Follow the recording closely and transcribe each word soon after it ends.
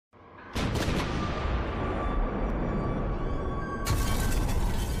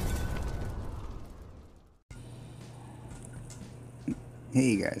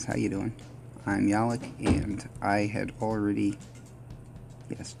Hey guys, how you doing? I'm Yalik, and I had already...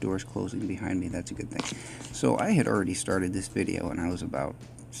 Yes, doors closing behind me, that's a good thing. So I had already started this video, and I was about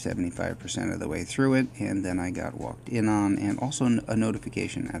 75% of the way through it, and then I got walked in on, and also a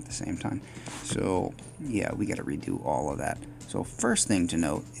notification at the same time. So, yeah, we gotta redo all of that. So first thing to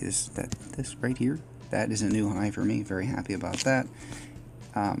note is that this right here, that is a new high for me. Very happy about that.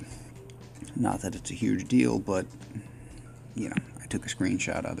 Not that it's a huge deal, but, you know, I took a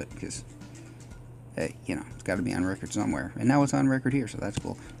screenshot of it because, hey, you know, it's got to be on record somewhere. And now it's on record here, so that's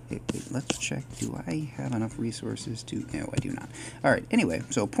cool. Hey, wait, let's check. Do I have enough resources to... No, I do not. Alright, anyway,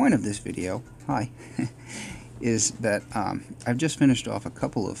 so point of this video, hi, is that I've just finished off a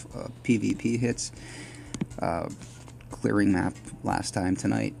couple of PvP hits, clearing map last time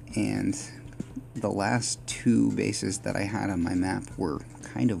tonight, and the last two bases that I had on my map were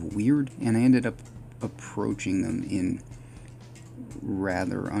kind of weird, and I ended up approaching them in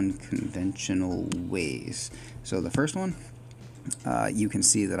rather unconventional ways. So the first one, you can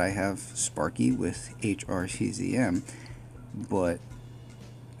see that I have Sparky with RCZM, but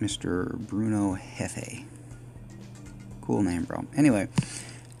Mr. Bruno Hefe. Cool name, bro. Anyway,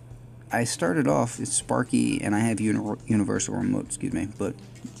 I started off with Sparky, and I have universal remote, excuse me, but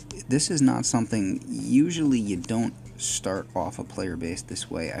this is not something, usually you don't start off a player base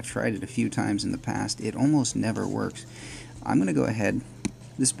this way. I've tried it a few times in the past. It almost never works. I'm going to go ahead.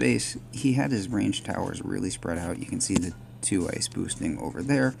 This base, he had his range towers really spread out. You can see the 2 ice boosting over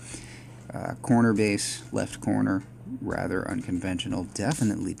there. Corner base, left corner, rather unconventional.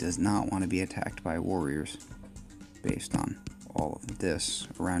 Definitely does not want to be attacked by warriors based on all of this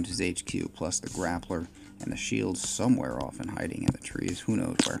around his HQ, plus the grappler and the shield somewhere off and hiding in the trees. Who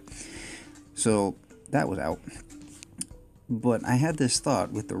knows where. So that was out. But I had this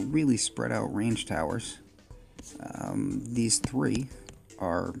thought with the really spread out range towers. These 3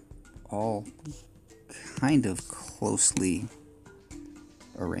 are all kind of closely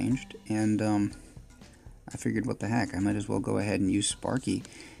arranged, and I figured, what the heck, I might as well go ahead and use Sparky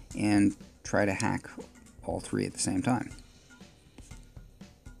and try to hack all 3 at the same time.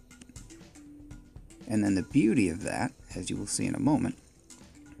 And then the beauty of that, as you will see in a moment,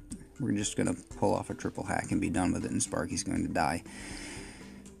 we're just going to pull off a triple hack and be done with it, and Sparky's going to die.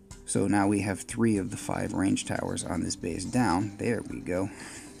 So now we have 3 of the 5 range towers on this base down. There we go.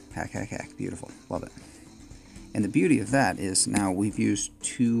 Hack, hack, hack. Beautiful. Love it. And the beauty of that is now we've used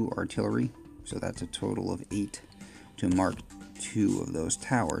 2 artillery, so that's a total of 8 to mark 2 of those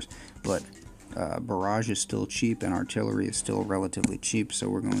towers. But barrage is still cheap and artillery is still relatively cheap, so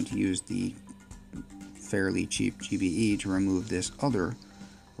we're going to use the fairly cheap GBE to remove this other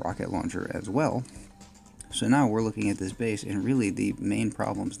rocket launcher as well. So now we're looking at this base, and really the main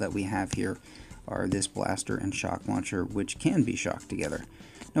problems that we have here are this blaster and shock launcher, which can be shocked together.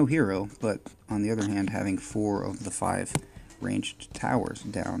 No hero, but on the other hand, having 4 of the 5 ranged towers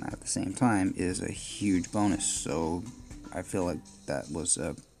down at the same time is a huge bonus, so I feel like that was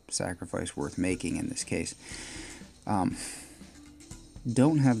a sacrifice worth making in this case.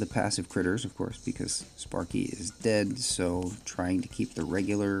 Don't have the passive critters, of course, because Sparky is dead, so trying to keep the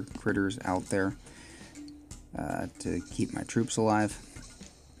regular critters out there to keep my troops alive.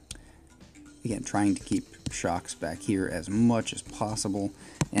 Again, trying to keep shocks back here as much as possible.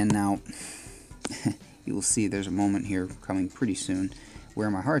 And now, you will see there's a moment here coming pretty soon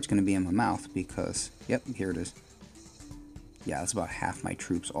where my heart's going to be in my mouth because, yep, here it is. Yeah, that's about half my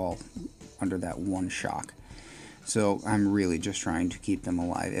troops all under that one shock. So I'm really just trying to keep them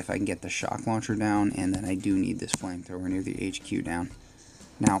alive. If I can get the shock launcher down, and then I do need this flamethrower near the HQ down.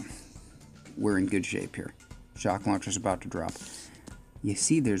 Now, we're in good shape here. Shock launcher's about to drop. You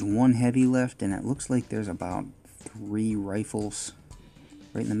see there's 1 heavy left, and it looks like there's about 3 rifles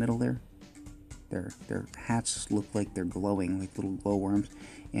right in the middle there. Their hats look like they're glowing, like little glowworms.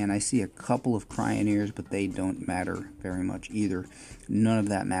 And I see a couple of cryoneers, but they don't matter very much either. None of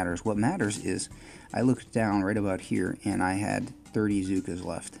that matters. What matters is I looked down right about here, and I had 30 Zookas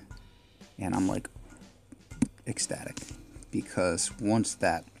left. And I'm like ecstatic, because once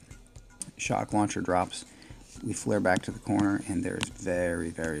that shock launcher drops, we flare back to the corner, and there's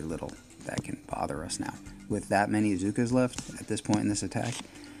very, very little that can bother us now. With that many Zookas left at this point in this attack,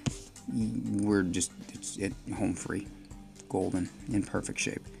 we're just home free, golden, in perfect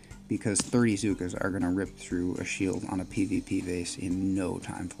shape, because 30 Zookas are going to rip through a shield on a PvP base in no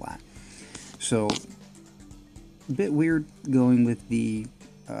time flat. So, a bit weird going with the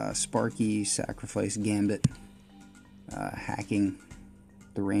Sparky sacrifice gambit, hacking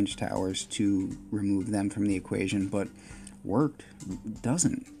the range towers to remove them from the equation, but worked.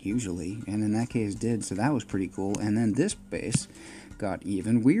 Doesn't usually, and in that case did, so that was pretty cool. And then this base got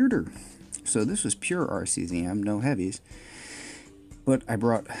even weirder. So this was pure RCZM, no heavies, but I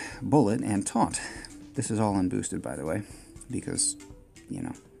brought Bullet and Taunt. This is all unboosted, by the way, because, you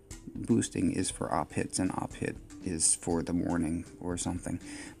know, boosting is for op hits and op hit is for the morning or something.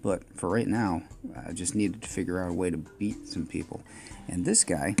 But for right now, I just needed to figure out a way to beat some people. And this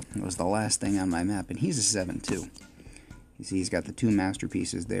guy was the last thing on my map, and he's a 7-2. You see he's got the 2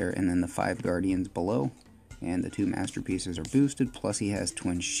 masterpieces there, and then the 5 guardians below, and the 2 masterpieces are boosted, plus he has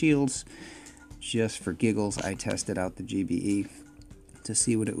twin shields. Just for giggles, I tested out the GBE to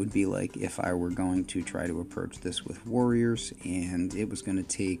see what it would be like if I were going to try to approach this with warriors, and it was going to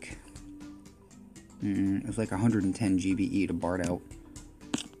take, it was like 110 GBE to BART out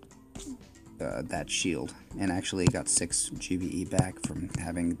that shield, and actually got 6 GBE back from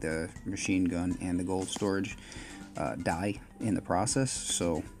having the machine gun and the gold storage die in the process,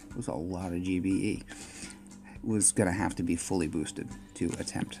 so it was a lot of GBE. Was going to have to be fully boosted to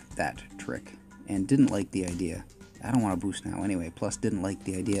attempt that trick, and didn't like the idea. I don't want to boost now anyway, plus didn't like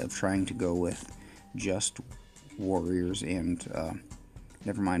the idea of trying to go with just warriors and,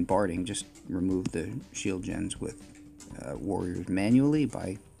 never mind barding, just remove the shield gens with warriors manually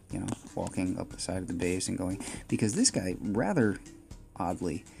by, you know, walking up the side of the base and going, because this guy, rather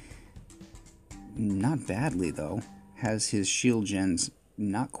oddly, not badly though, has his shield gens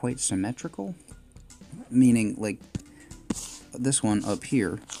not quite symmetrical, meaning like this one up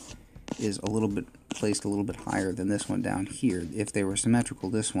here is a little bit placed a little bit higher than this one down here. If they were symmetrical,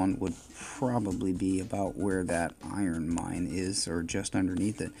 this one would probably be about where that iron mine is, or just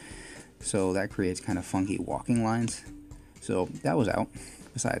underneath it. So that creates kind of funky walking lines. So that was out.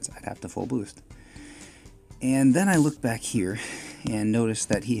 Besides, I'd have to full boost. And then I looked back here and noticed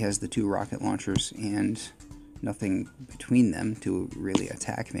that he has the 2 rocket launchers and nothing between them to really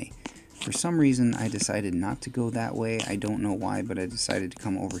attack me. For some reason, I decided not to go that way. I don't know why, but I decided to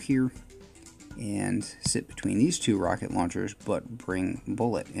come over here and sit between these 2 rocket launchers, but bring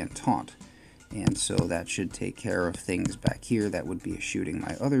Bullet and Taunt. And so that should take care of things back here that would be shooting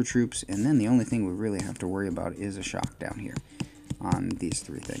my other troops, and then the only thing we really have to worry about is a shock down here on these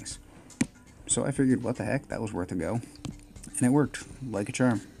 3 things. So I figured, what the heck, that was worth a go. And it worked like a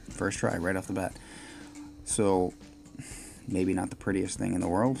charm. First try, right off the bat. So, maybe not the prettiest thing in the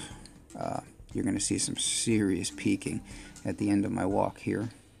world. You're going to see some serious peeking at the end of my walk here.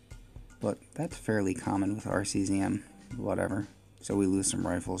 But that's fairly common with RCZM, whatever. So we lose some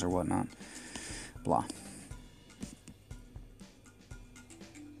rifles or whatnot. Blah.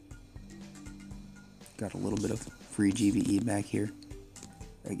 Got a little bit of free GBE back here.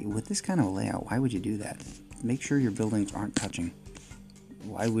 Like, with this kind of layout, why would you do that? Make sure your buildings aren't touching.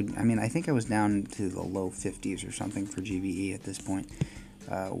 Why would, I mean, I think I was down to the low 50s or something for GBE at this point.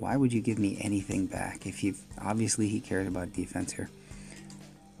 Why would you give me anything back if you've, obviously he cares about defense here.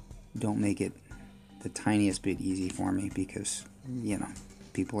 Don't make it the tiniest bit easy for me, because, you know,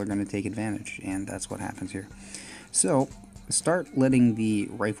 people are going to take advantage, and that's what happens here. So, start letting the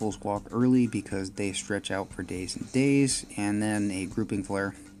rifles walk early, because they stretch out for days and days, and then a grouping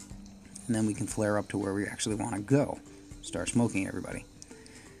flare, and then we can flare up to where we actually want to go. Start smoking everybody.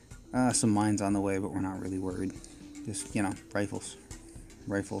 Some mines on the way, but we're not really worried. Just, you know, rifles.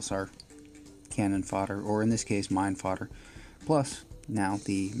 Rifles are cannon fodder, or in this case, mine fodder. Plus, now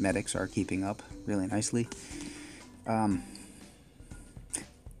the medics are keeping up really nicely.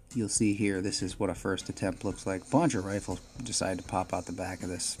 You'll see here, this is what a first attempt looks like. Bunch of rifles decide to pop out the back of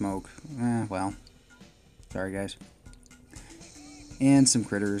this smoke. Well, sorry guys. And some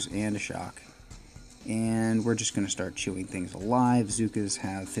critters and a shock. And we're just going to start chewing things alive. Zookas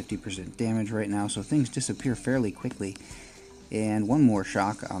have 50% damage right now, so things disappear fairly quickly. And one more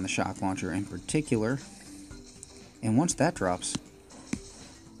shock on the shock launcher in particular. And once that drops,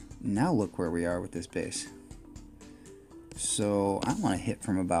 now look where we are with this base. So I want to hit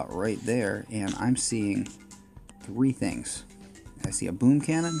from about right there, and I'm seeing 3 things. I see a boom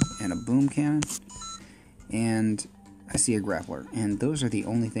cannon and a boom cannon, and I see a grappler. And those are the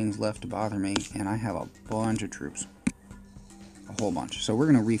only things left to bother me, and I have a bunch of troops. A whole bunch. So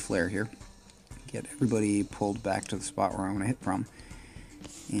we're going to reflare here. Get everybody pulled back to the spot where I want to hit from.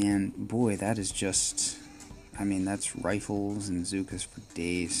 And boy, that is just, I mean, that's rifles and Zookas for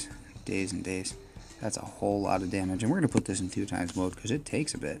days. Days and days. That's a whole lot of damage. And we're going to put this in 2x mode because it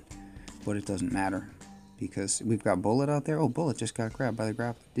takes a bit. But it doesn't matter, because we've got Bullet out there. Oh, Bullet just got grabbed by the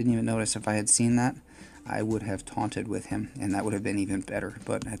grappler. Didn't even notice. If I had seen that, I would have taunted with him, and that would have been even better.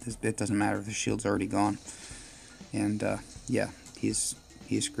 But it doesn't matter. The shield's already gone. And, yeah, he's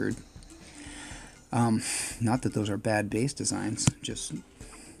screwed. Not that those are bad base designs, just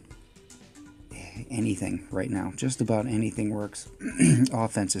anything right now. Just about anything works.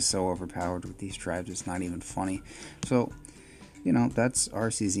 Offense is so overpowered with these tribes, it's not even funny. So, you know, that's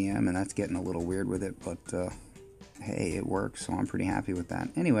RCZM, and that's getting a little weird with it, but hey, it works, so I'm pretty happy with that.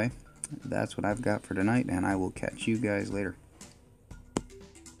 Anyway, that's what I've got for tonight, and I will catch you guys later.